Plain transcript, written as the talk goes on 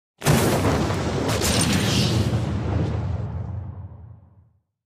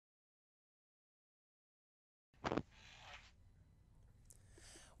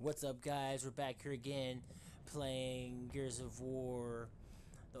What's up, guys? We're back here again playing Gears of War,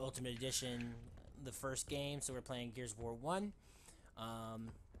 the Ultimate Edition, the first game. So we're playing Gears of War 1.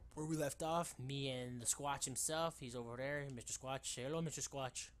 Where we left off, me and the Squatch himself. He's over there, Mr. Squatch. Say hello, Mr.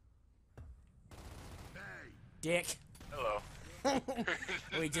 Squatch. Hey. Dick. Hello.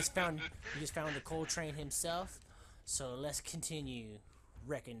 we just found the coal train himself. So let's continue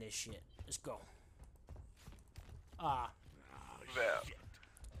wrecking this shit. Let's go. Yeah.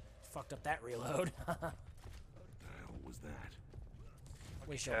 Fucked up that reload. What the hell was that?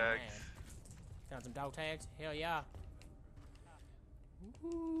 We show man. Found some dog tags? Hell yeah.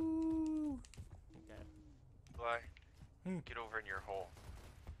 Woo. Okay. Fly. Get over in your hole.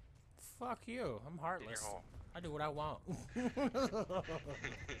 Fuck you. I'm heartless. In your hole. I do what I want.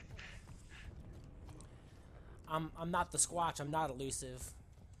 I'm not the Squatch. I'm not elusive.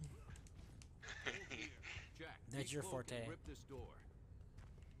 Jack, that's your forte. rip this door.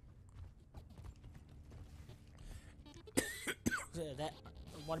 That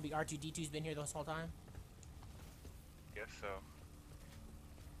wannabe R2-D2's been here this whole time? Guess so.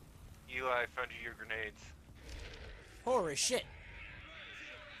 Eli, I found you your grenades. Holy shit.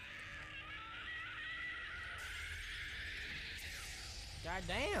 God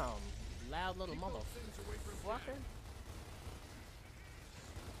damn. Loud little motherfucker.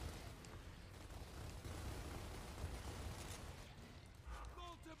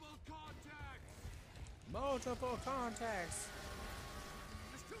 Multiple contacts. Multiple contacts.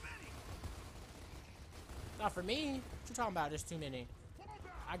 There's too many. Not for me. What you talking about? There's too many.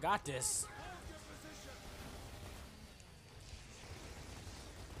 I got this. Hold your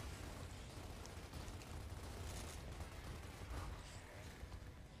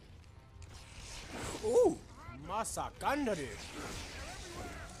position. Ooh! Masakandari!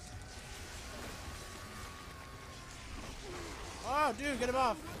 Oh, dude, get him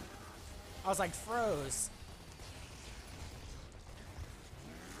off! I was like, froze.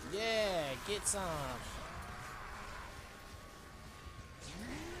 Yeah, get some.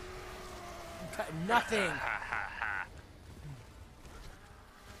 Cut nothing.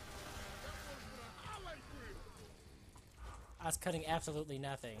 I was cutting absolutely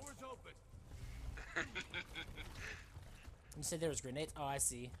nothing. Doors open. You said there was grenades? Oh, I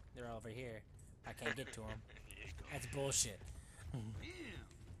see. They're all over here. I can't get to them. That's bullshit. Damn.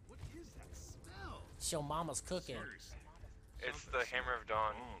 What is that smell? Show mama's cooking. It's the Hammer of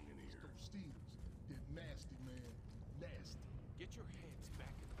Dawn. Steals. That nasty, man. Nasty. Get your heads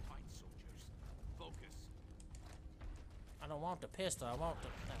back in the fight, soldiers. Focus. I don't want the pistol. I want the...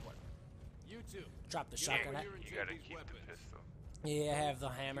 That one. You two. Drop the Get shotgun. over here and You take gotta these keep the weapons. pistol. Yeah, I have the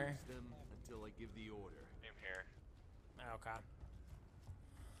hammer. Use them until I give the order. Same here. Okay.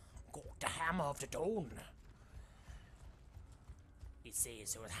 Got the hammer of the dawn. It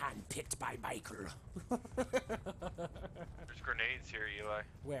says it was handpicked by Michael. There's grenades here, Eli.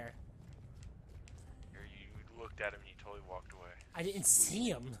 Where? Here, you looked at him and you totally walked away. I didn't see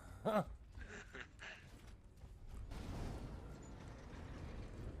him.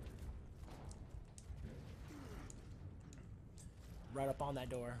 Right up on that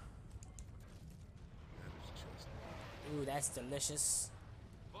door. That is just... Ooh, that's delicious.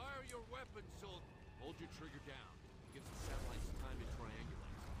 Fire your weapons, soldier. Hold your trigger down. It gives the satellites time to triangulate.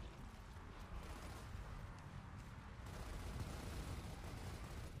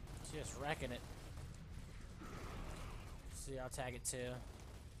 Just wrecking it. See, I'll tag it too.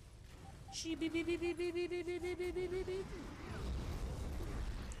 She beep beep beep beep beep beep beep beep beep beep beep beep.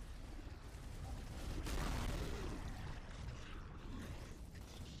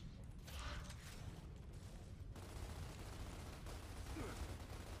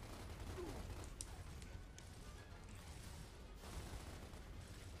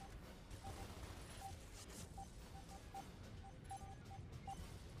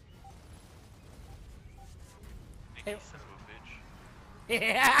 You son of a bitch.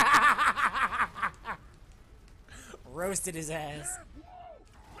 Yeah. Roasted his ass.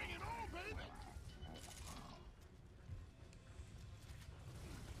 Bring it on, baby!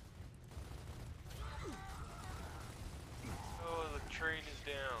 Oh, the train is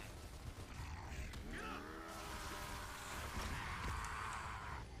down.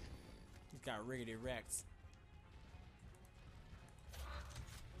 He got riggedy wrecked.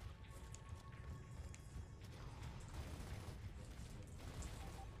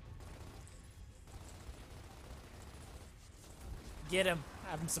 Get him.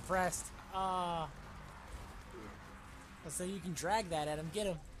 Have him suppressed. So you can drag that at him. Get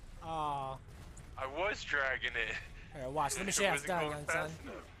him. I was dragging it. Here, watch. Let me show you how it's done, young son.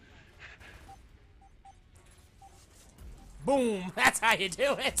 Boom! That's how you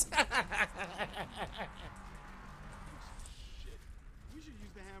do it. Shit. We should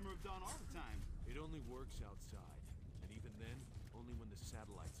use the Hammer of Dawn all the time. It only works outside, and even then, only when the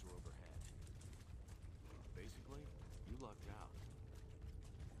satellites are overhead. Basically, you lucked out.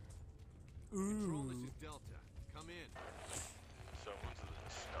 Control, this Ooh. is Delta. Come in. Someone's a little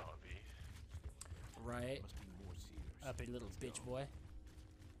snobby. Right. Must be more Cedars. Up a little bitch boy.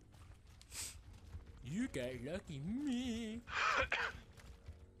 You got lucky me.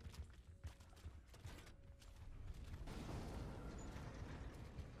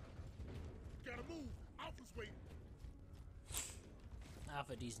 Gotta move. Alpha's waiting.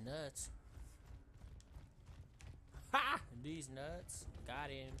 Alpha these nuts. Ha! These nuts. Got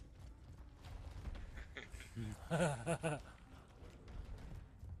him. You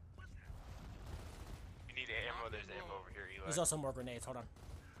need ammo, there's ammo over here, Eli. There's also more grenades. Hold on.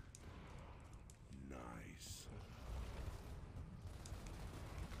 Nice.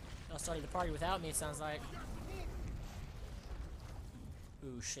 Y'all started the party without me, it sounds like.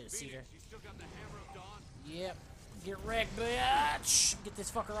 Ooh, shit, Cedar. Phoenix, you still got the Hammer of Dawn? Yep. Get wrecked, bitch! Get this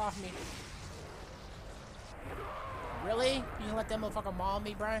fucker off me. Really? You gonna let that motherfucker maul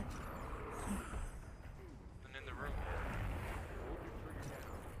me, Brian? And in the room.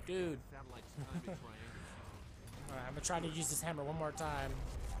 Dude. Satellites time to triangle. Alright, I'm gonna try to use this hammer one more time.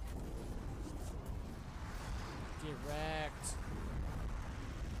 Get wrecked.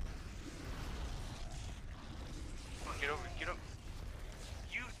 Get over, get up.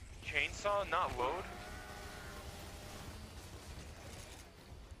 You chainsaw, not load?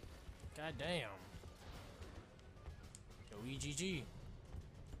 God damn. Yo, EGG.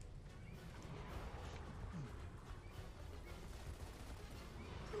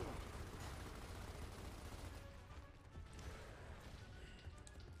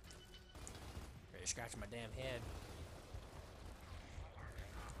 Ready to scratch my damn head.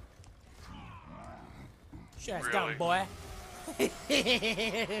 Shut Really? down, boy. I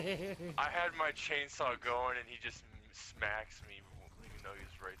had my chainsaw going and he just smacks me even though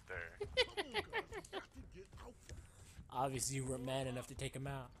he's right there. Come on, guys. We got to get Alpha. Obviously, you weren't man enough to take him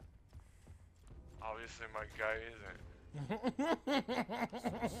out. Obviously my guy isn't.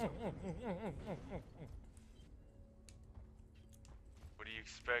 What do you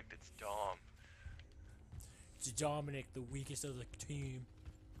expect? It's Dom. It's Dominic, the weakest of the team.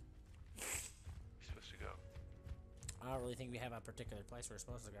 He's supposed to go. I don't really think we have a particular place we're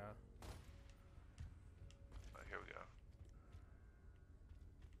supposed to go. Oh, here we go.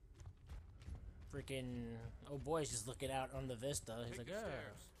 Freaking oh boy's just looking out on the vista. He's Take like, the oh.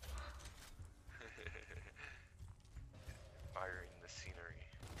 stairs. Admiring the scenery.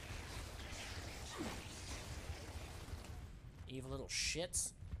 Evil little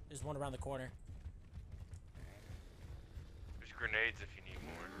shits. There's one around the corner. There's grenades if you need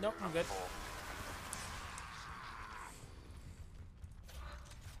more. Nope, I'm good. Full.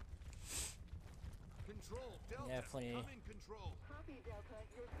 Control, Delta. Yeah, plenty. Come in, Control. Copy, Delta.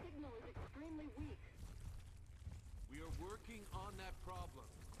 Your signal is extremely weak. We are working on that problem.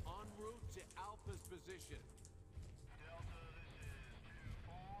 En route to Alpha's position.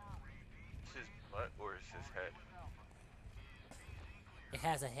 Is his butt or is his head? It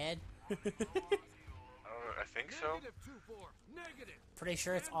has a head. I don't know, I think so. Negative 2-4. Negative. Pretty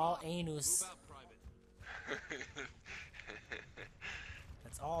sure it's all Move anus. out, Private.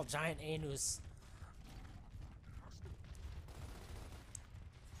 It's all giant anus.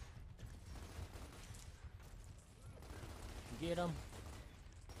 Get him.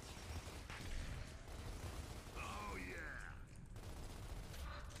 Oh, yeah.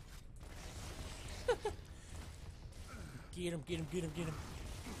 Get him, get him, get him, get him.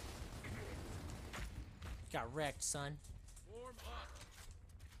 Got wrecked, son. Warm up.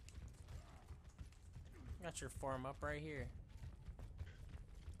 Got your form up right here.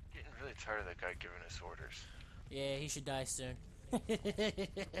 Getting really tired of that guy giving us orders. Yeah, he should die soon. Ooh,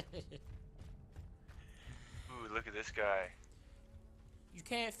 look at this guy. You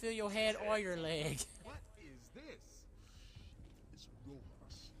can't feel your head or your leg. What is this? It's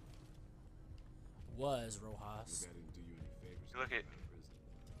Rojas. Was Rojas. I didn't do you any favors. Look at.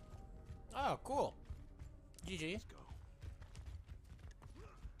 Oh, cool. GG. Let's go.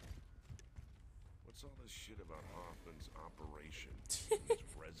 What's all this shit about Hoffman's operation? His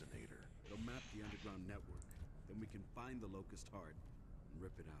resonator. They'll map the underground network. Then we can find the locust heart and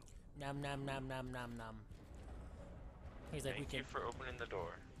rip it out. Nom nom nom nom nom nom. He's like, Thank we you can. for opening the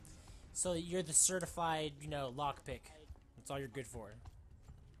door. So you're the certified, you know, lockpick. That's all you're good for.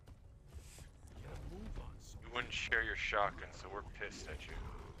 Move on. You wouldn't share your shotgun, so we're pissed at you.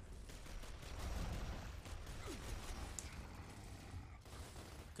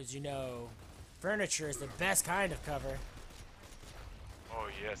 Because, you know, furniture is the best kind of cover, Oh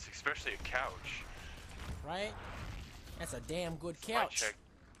yes, especially a couch. right? That's a damn good My couch. check,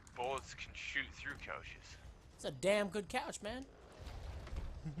 bullets can shoot through couches. It's a damn good couch, man.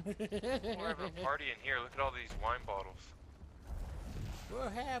 We're having a party in here. Look at all these wine bottles. We'll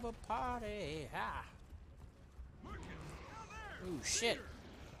have a party. Ha. Ooh, shit.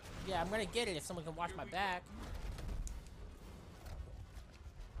 Yeah, I'm gonna get it if someone can watch my back.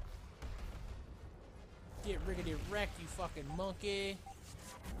 Get riggedy wrecked, you fucking monkey.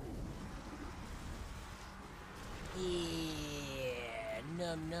 Yeah,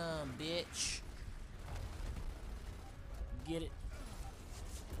 num num, bitch. Get it.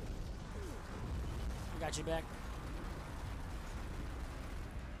 I got you back.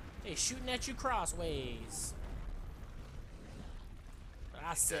 Hey, shooting at you crossways. But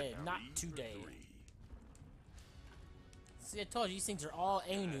I said not today. See, I told you these things are all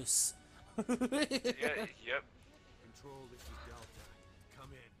anus. Yeah, yep. Control, this is Delta.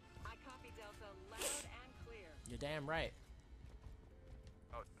 Come in. I copy Delta loud and clear. You're damn right.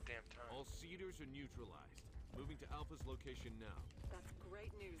 Oh, damn time. All Cedars are neutralized. Moving to Alpha's location now. That's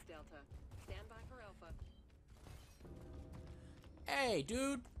great news, Delta. Stand by for Alpha. Hey,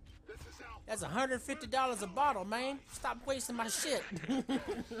 dude. This is Alpha. That's $150 a bottle, man. Stop wasting my shit.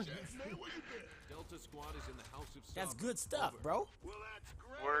 Delta squad is in the House of That's Some. good stuff, Over. bro. Well, that's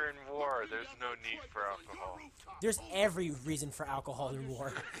great. We're in war. There's no need for alcohol. There's every reason for alcohol in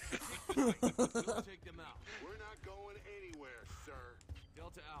war. We'll take them out. We're not going anywhere, sir.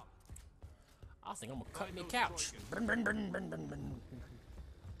 Delta out. I think I'm gonna cut me couch. Brun, brun, brun, brun, brun, brun.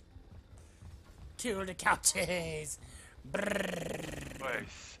 Kill the couches. Brrr. Wait,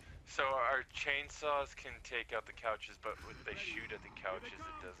 so our chainsaws can take out the couches, but when they shoot at the couches,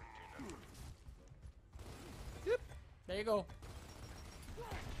 it doesn't do nothing. There you go.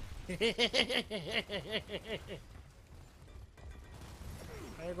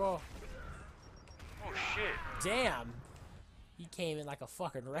 There you go. Oh shit! Damn. He came in like a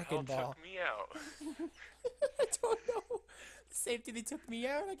fucking wrecking Hell ball. took me out. I don't know. The same thing they took me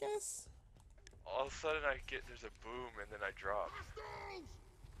out, I guess. All of a sudden, there's a boom, and then I drop.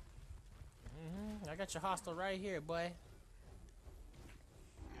 I got your hostile right here, boy.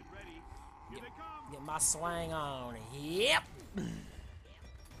 Get ready. Here they come. Get my swang on. Yep.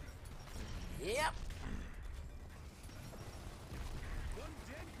 Yep. One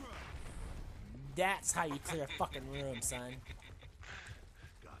dead grunt. That's how you clear a fucking room, son.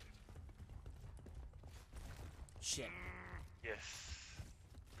 Got it. Shit. Yes.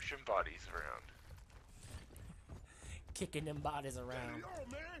 Pushing bodies around. Kicking them bodies around. Oh,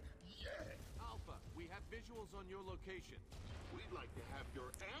 man. Yeah. Alpha, we have visuals on your location. We'd like to have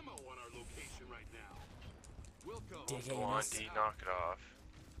your ammo on our location right now. Wilco. Dick Go on, D, knock it off.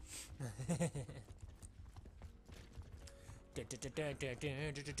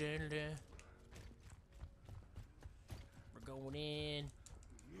 We're going in.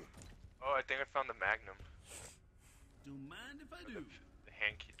 Oh, I think I found the Magnum. Don't mind if I do.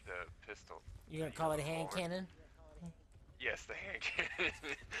 The pistol. You gonna call it a hand cannon? Yes, the hand cannon.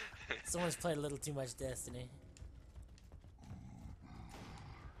 Someone's played a little too much Destiny.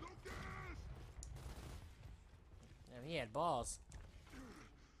 Damn, he had balls.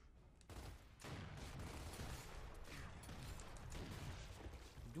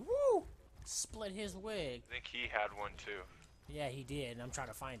 Woo! Split his wig. I think he had one too. Yeah, he did, and I'm trying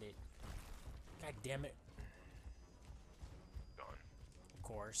to find it. God damn it. Gone. Of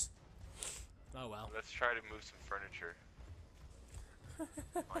course. Oh well. Let's try to move some furniture.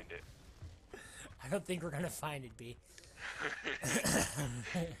 Find it. I don't think we're gonna find it, B.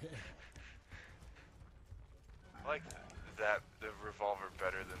 I like the revolver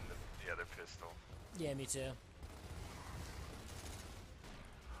better than the other pistol. Yeah, me too.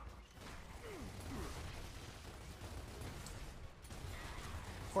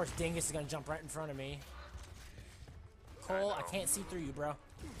 Of course, Dingus is gonna jump right in front of me. Cole, I can't see through you, bro.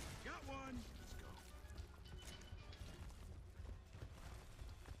 Got one.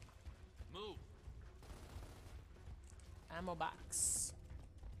 Move. Ammo box.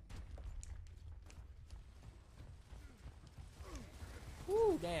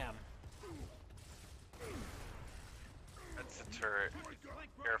 Woo, damn. That's a turret.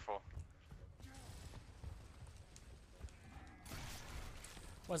 Careful.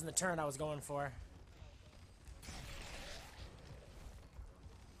 Wasn't the turn I was going for.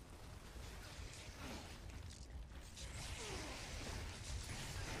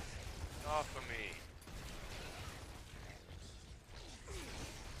 Off of me.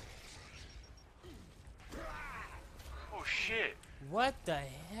 Oh shit! What the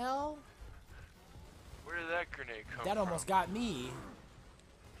hell? Where did that grenade come That from? almost got me.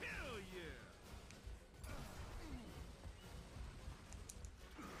 Hell yeah!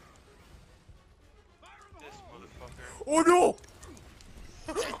 This motherfucker. Oh no!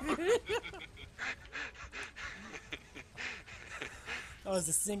 That was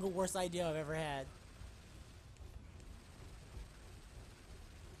the single worst idea I've ever had.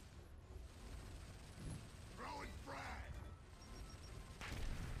 Throwing frag.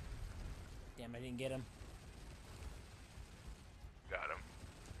 Damn, I didn't get him. Got him.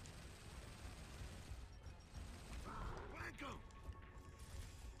 Flank 'em.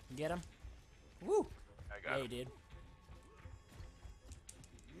 Get him? Woo! I Yeah, got you him. did.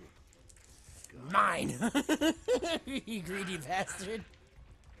 Mine! You greedy bastard.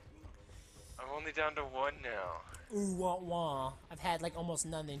 I'm only down to 1 now. Ooh, wah wah. I've had like almost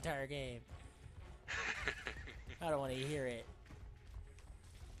none the entire game. I don't want to hear it.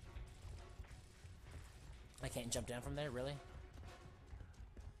 I can't jump down from there, really?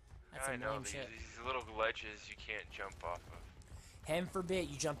 That's I some know, lame these shit. little ledges you can't jump off of. Heaven forbid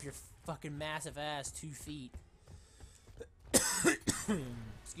you jump your fucking massive ass 2 feet.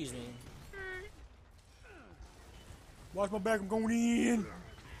 Excuse me. Watch my back, I'm going in!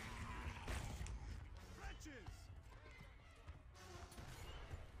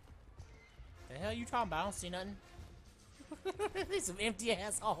 The hell you talking about? I don't see nothing. There's some empty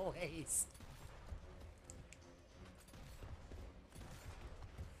ass hallways.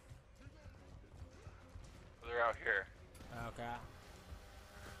 They're out here. Okay.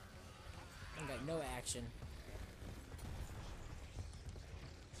 Ain't got no action.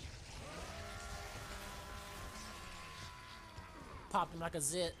 Popped him like a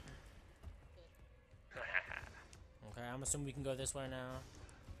zit. Okay, I'm assuming we can go this way now.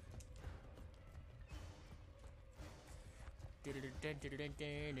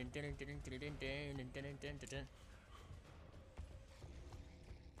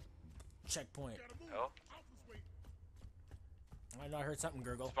 Checkpoint. Hell? I know I heard something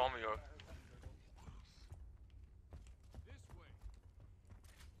gurgle. Spawn me over. This way.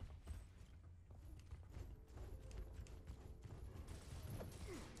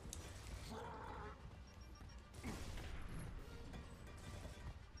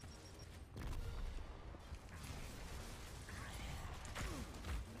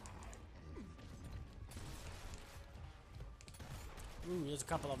 Ooh, there's a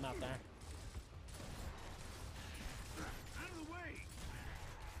couple of them out there. Out of the way!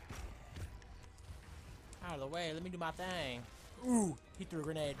 Out of the way, let me do my thing. Ooh, he threw a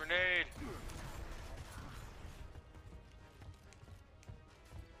grenade. Grenade!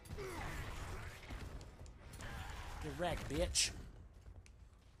 Get wrecked, bitch.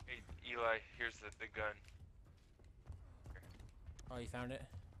 Hey, Eli, here's the gun. Oh, you found it?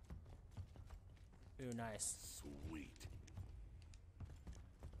 Ooh, nice. Sweet.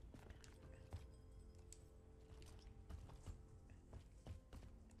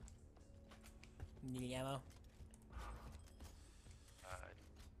 Need any ammo?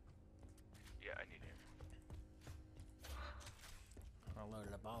 Yeah, I need it. I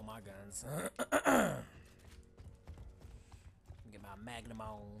loaded up all my guns. Get my Magnum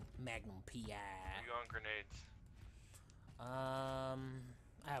on. Magnum PI. You on grenades? I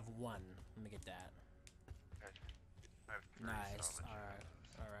have one. Let me get that. Okay. I have 3 Nice. salvage Alright.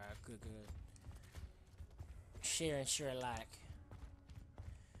 items. Alright. Good, good. Share and share alike.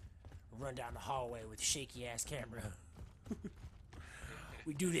 Run down the hallway with a shaky ass camera.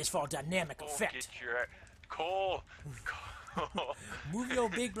 We do this for dynamic Cole, effect. get your Cole! Cole! Move your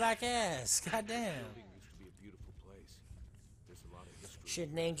big black ass. Goddamn. Building used to be a beautiful place. There's a lot of history.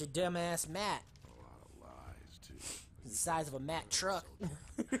 Should named your dumb ass Matt. A lot of lies, too. The size of a Matt truck. I know all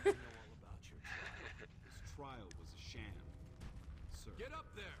about your trial. This trial was a sham, sir. Get up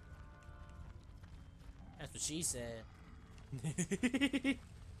there! That's what she said.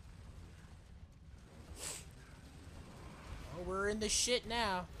 Oh, we're in the shit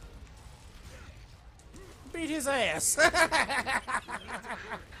now. Beat his ass. That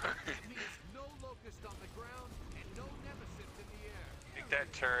means no locust on the ground and no nemesis in the air. Take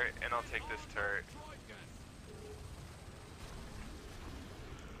that turret, and I'll take this turret. Troika!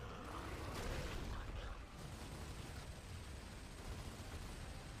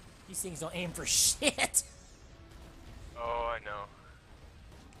 These things don't aim for shit. Oh, I know.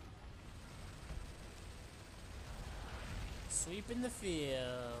 Sweeping the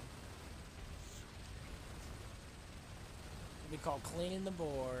field. We call cleaning the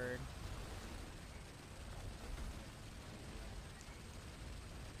board.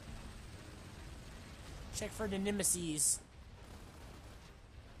 Check for the nemesis.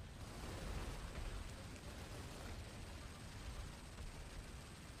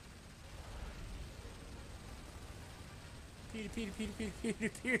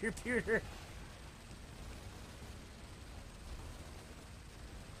 Peter.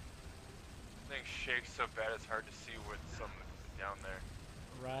 Thing shakes so bad it's hard to see what's down there.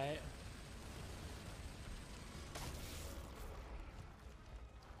 Right.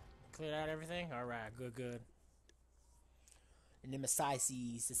 Cleared out everything? Alright, good. Nemesis. Copy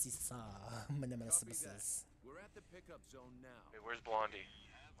that. We're at the pickup zone now. Hey, where's Blondie?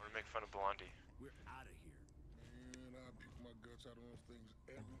 I want to make fun of Blondie. We're out of here. Man, I pick my guts out of those things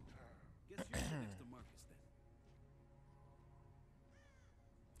every time. Guess you're the next to Marcus then.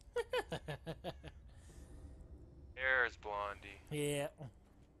 There's Blondie. Yeah.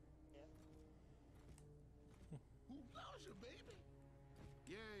 Who loves you, baby?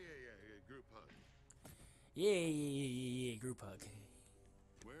 Yeah. Group hug. Yeah. Group hug.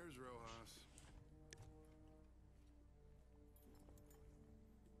 Where's Rojas?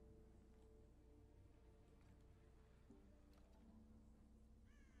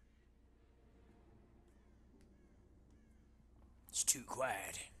 It's too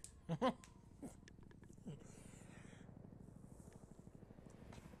quiet.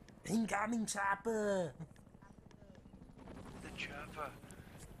 Incoming chopper. The chopper.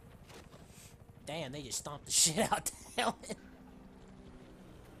 Damn, they just stomped the shit out the helmet.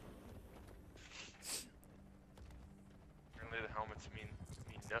 Apparently the helmets mean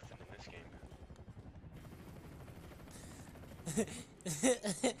nothing in this game.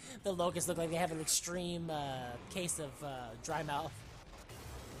 The locusts look like they have an extreme case of dry mouth.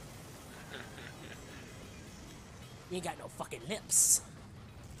 You ain't got no fucking lips.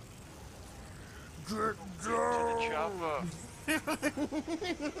 To the chopper. Take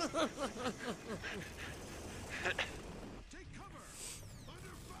cover!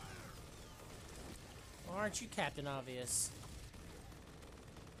 Under fire! Why aren't you Captain Obvious?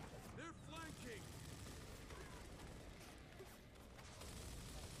 They're flanking!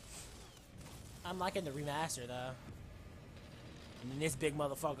 I'm liking the remaster though. And then this big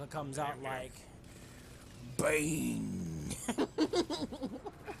motherfucker comes out like Bane.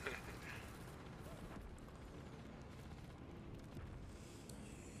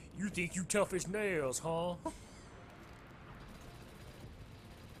 You think you tough as nails, huh?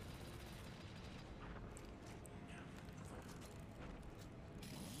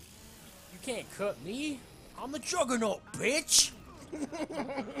 You can't cut me. I'm the Juggernaut, bitch. He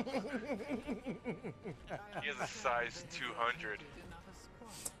has a size 200.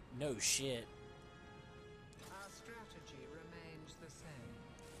 No shit. Our strategy remains the same.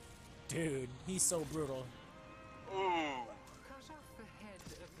 Dude, he's so brutal. Ooh. Cut off the head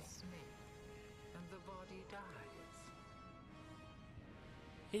of the snake, and the body dies.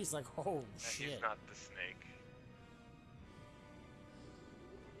 He's like, oh And shit. he's not the snake.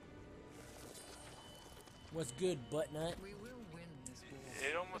 What's good, butt nut? We will win this war.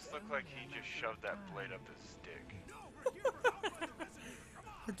 It almost looked like he just shoved that blade up his stick.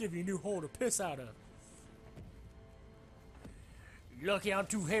 I'll give you a new hole to piss out of. Lucky I'm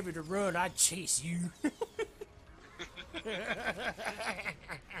too heavy to run, I'd chase you.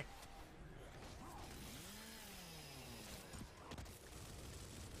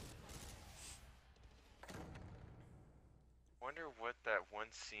 Wonder what that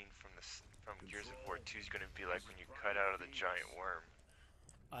one scene from Gears of War 2 is going to be like when you cut out of the giant worm.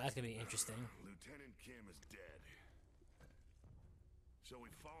 Oh, that's gonna be interesting. Lieutenant Kim is dead. So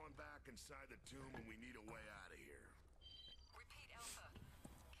we've fallen back inside the tomb and we need a way out of here. Repeat, Alpha.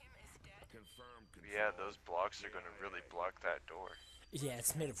 Kim is dead? Confirmed. Yeah, those blocks are going to really block that door. Yeah,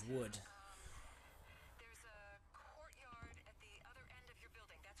 it's made of wood. There's a courtyard at the other end of your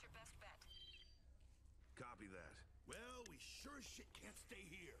building. That's your best bet. Copy that. Well, we sure as shit can't stay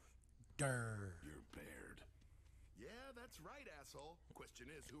here. Durr. You're Baird. Yeah, that's right, asshole. Question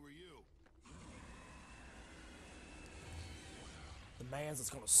is, who are you? The man's that's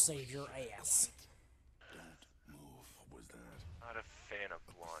gonna save your ass. Don't move. What was that? Not a fan of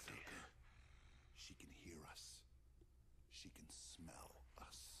Blondie. She can hear us. She can smell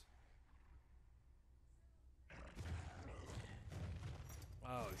us.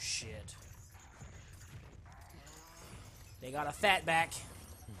 Oh shit. They got a fat back.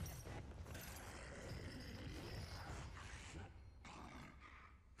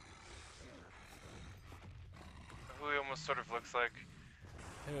 Who he almost sort of looks like?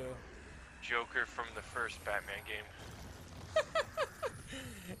 Who? Joker from the first Batman game.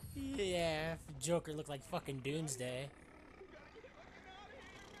 Yeah, Joker looked like fucking Doomsday.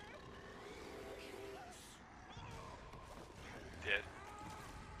 Did.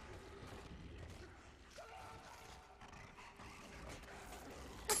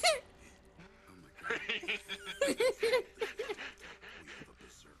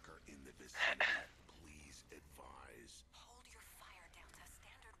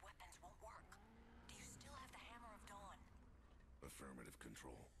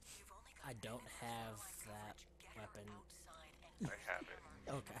 control. You've only got I don't minutes have for that coverage. Get her weapon. outside and I have it.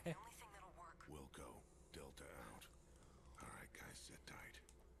 Okay. the only thing that'll work. Wilco, Delta out. Alright, guys, sit tight.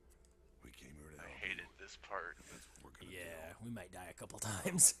 We came here to I help hated you. this part. That's what we're gonna Yeah, we might die a couple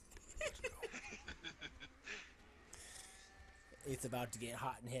times. do. Let's go. It's about to get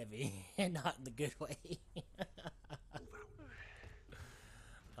hot and heavy, and not in the good way.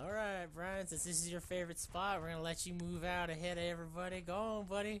 Alright, Brian, since this is your favorite spot, we're gonna let you move out ahead of everybody. Go on,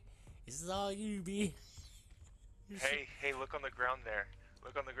 buddy. This is all you, B. Hey, hey, look on the ground there.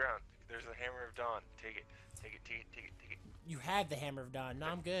 Look on the ground. There's a Hammer of Dawn. Take it. Take it, take it, take it, take it. You have the Hammer of Dawn. No,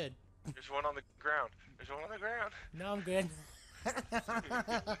 I'm good. There's one on the ground. There's one on the ground. No, I'm good.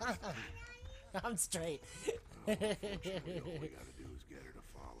 I'm straight. Unfortunately, all we gotta do is get her to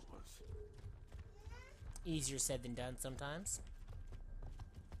follow us. Easier said than done sometimes.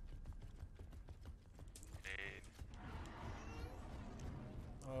 And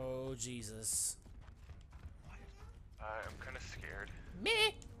Oh, Jesus. I'm kind of scared.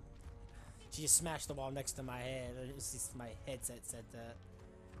 Me? She just smashed the wall next to my head. It's just my headset said that.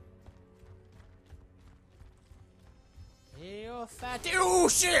 Hey, you fat. Oh,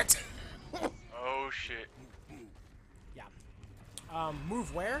 shit! Oh shit. Yeah.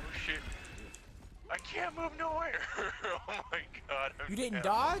 Move where? Oh shit. I can't move nowhere. Oh my god. You didn't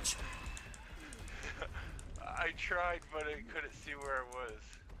down. dodge? I tried, but I couldn't see where I was.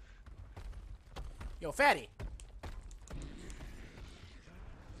 Yo, fatty.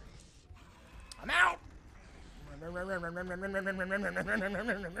 I'm out!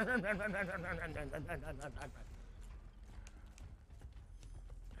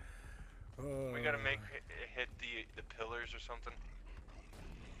 We gotta make it hit the pillars or something.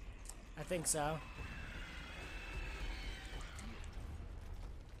 I think so.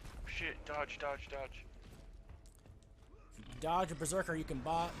 Shit, dodge, dodge, dodge. Dodge a berserker, you can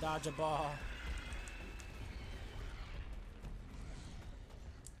dodge a ball.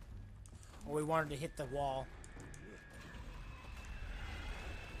 Or we wanted to hit the wall.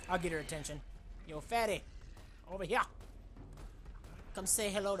 I'll get her attention. Yo, fatty, over here. Come say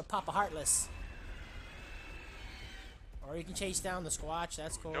hello to Papa Heartless. Or you can chase down the Squatch,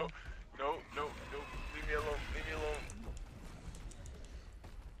 that's cool. No, no, no, no. Leave me alone, leave me alone.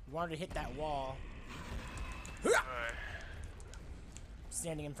 You wanted to hit that wall. Alright.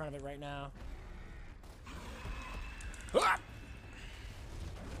 Standing in front of it right now.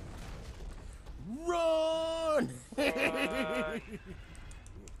 Run!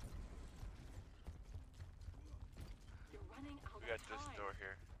 You're running out We got of this time. door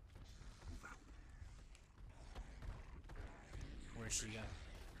here. Where's she going?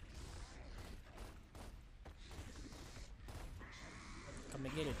 Come to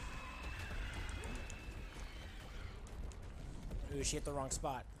get it. Ooh, she hit the wrong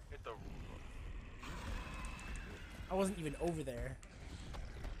spot. Hit the. I wasn't even over there.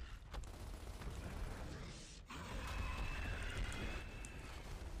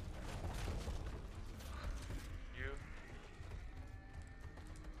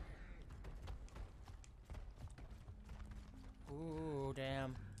 You. Ooh,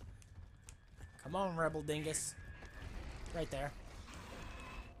 damn. Come on, Rebel Dingus. Right there.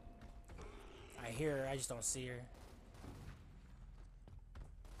 I hear her, I just don't see her.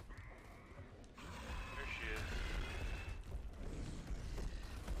 There she is.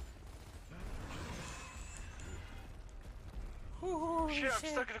 Ooh, Shit, I'm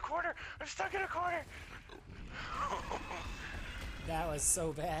stuck in a corner. I'm stuck in a corner. That was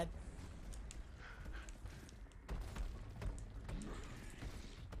so bad.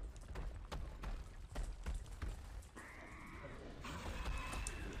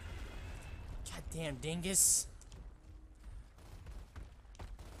 Goddamn dingus.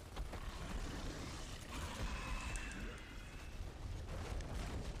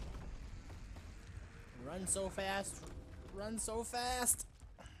 Run so fast. Run so fast.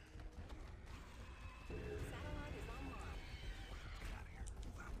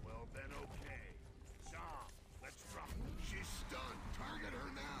 Well, then, okay. Dom, let's drop. She's stunned. Target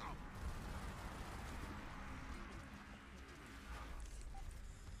her now.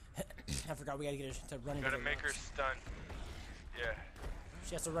 I forgot we gotta get her to run into Gotta the make her rocks. stun. Yeah.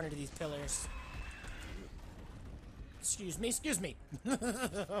 She has to run into these pillars. Excuse me, excuse me.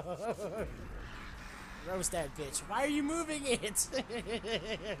 Roast that bitch. Why are you moving it?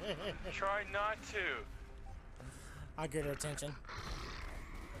 Try not to. I'll get her attention.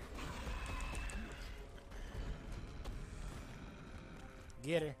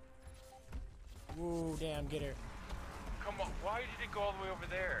 Get her. Ooh, damn, get her. Come on. Why did it go all the way over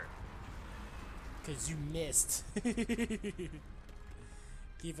there? Cause you missed.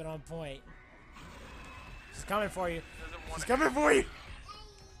 Keep it on point. She's coming for you. Doesn't want She's to. coming for you.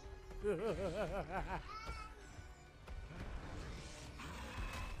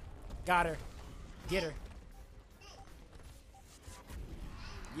 Got her. Get her.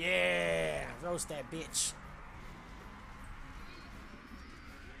 Yeah, roast that bitch.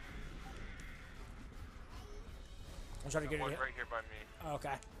 I'm trying to get her. One To right here by me. Oh,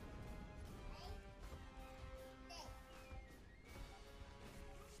 okay.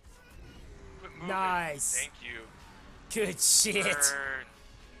 Quit moving. Nice. Thank you. Good shit. Burn.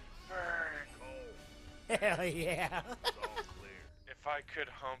 Burn. Hell yeah. It's all clear. If I could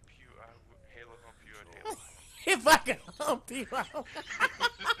hump you, I would Halo hump you at Halo. If I could hump you out.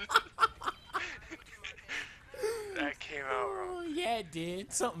 That came out wrong. Oh, yeah, it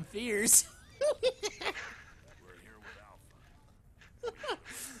did. Something fierce. We're here with Alpha.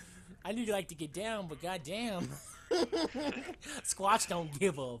 I knew you like to get down, but goddamn. Squatch don't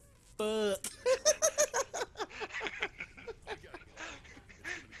give a fuck.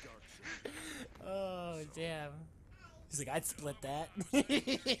 Oh, damn. He's like, I'd split that.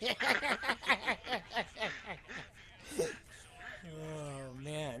 Oh,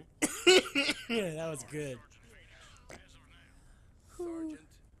 man. That was good. Sergeant.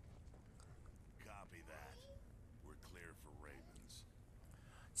 Copy that. We're clear for Ravens.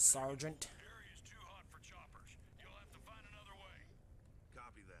 Sergeant. Area's too hot for choppers. You'll have to find another way.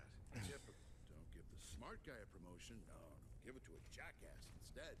 Copy that. Typical. Don't give the smart guy a promotion. No, give it to a jackass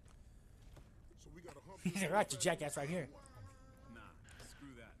instead. So we gotta hump. He's right, your jackass right here. Nah,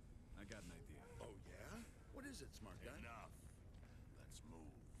 screw that. I got an idea. Oh yeah? What is it, smart guy? Enough. Let's move.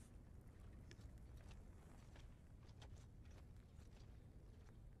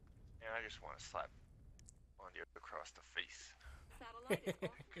 And I just want to slap on you across the face. Satellite is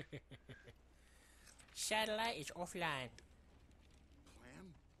off. Satellite is offline.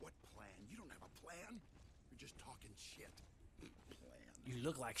 Plan? What plan? You don't have a plan. You're just talking shit. Plan. You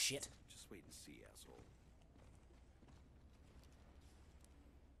look like shit. Just wait and see, asshole.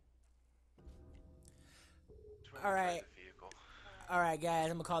 All right. The vehicle. Alright, guys,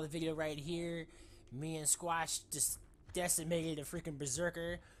 I'm gonna call the video right here. Me and Squash just decimated a freaking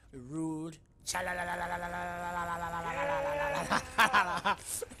berserker. Rude.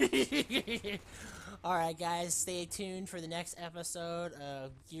 Alright, guys, stay tuned for the next episode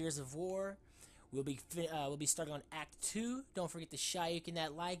of Gears of War. We'll be starting on Act 2. Don't forget to shake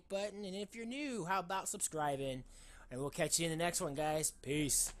that like button. And if you're new, how about subscribing? And we'll catch you in the next one, guys.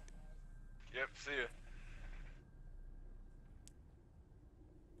 Peace. Yep, see ya.